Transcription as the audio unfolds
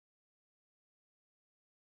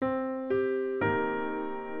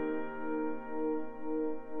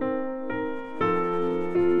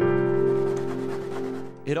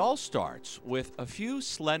It all starts with a few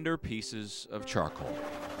slender pieces of charcoal.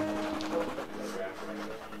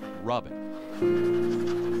 Rubbing,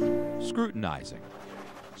 scrutinizing,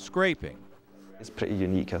 scraping. It's pretty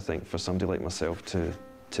unique, I think, for somebody like myself to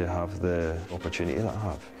have the opportunity that I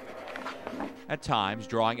have. At times,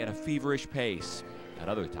 drawing at a feverish pace. At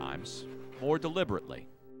other times, more deliberately.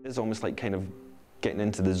 It's almost like kind of getting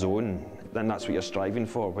into the zone, and that's what you're striving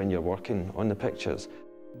for when you're working on the pictures.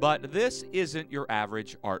 But this isn't your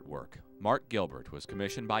average artwork. Mark Gilbert was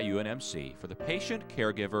commissioned by UNMC for the Patient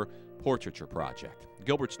Caregiver Portraiture Project.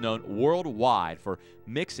 Gilbert's known worldwide for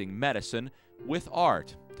mixing medicine with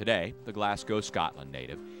art. Today, the Glasgow, Scotland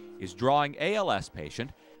native is drawing ALS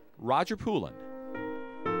patient Roger Poulin.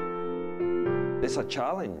 It's a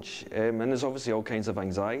challenge, and there's obviously all kinds of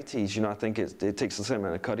anxieties. You know, I think it takes a certain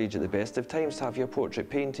amount of courage at the best of times to have your portrait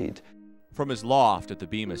painted. From his loft at the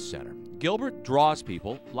Bemis Center, Gilbert draws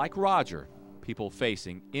people like Roger, people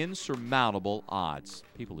facing insurmountable odds,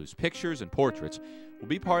 people whose pictures and portraits will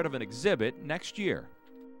be part of an exhibit next year.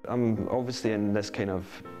 I'm obviously in this kind of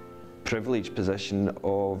privileged position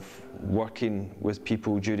of working with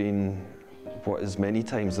people during what is many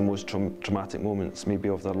times the most traumatic moments maybe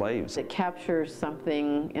of their lives. It captures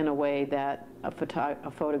something in a way that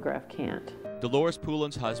a photograph can't. Dolores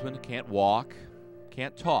Poulin's husband can't walk,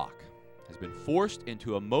 can't talk, has been forced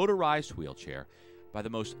into a motorized wheelchair by the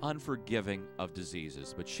most unforgiving of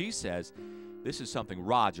diseases. But she says this is something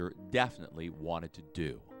Roger definitely wanted to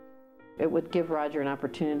do. It would give Roger an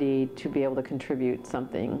opportunity to be able to contribute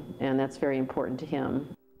something, and that's very important to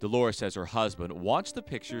him. Dolores says her husband wants the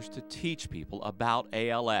pictures to teach people about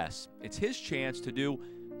ALS. It's his chance to do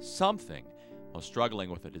something while struggling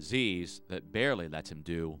with a disease that barely lets him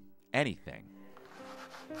do anything.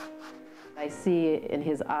 I see in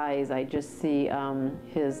his eyes, I just see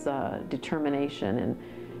his determination and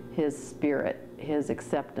his spirit, his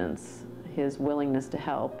acceptance, his willingness to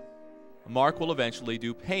help. Mark will eventually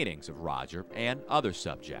do paintings of Roger and other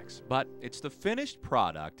subjects, but it's the finished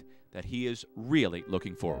product that he is really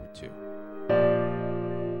looking forward to.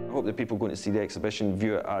 I hope that people going to see the exhibition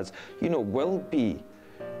view it as, you know, will be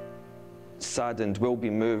saddened, will be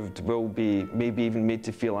moved, will be maybe even made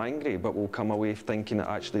to feel angry, but will come away thinking that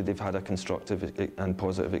actually they've had a constructive and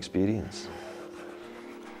positive experience.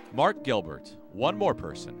 Mark Gilbert, one more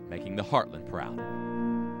person making the Heartland proud.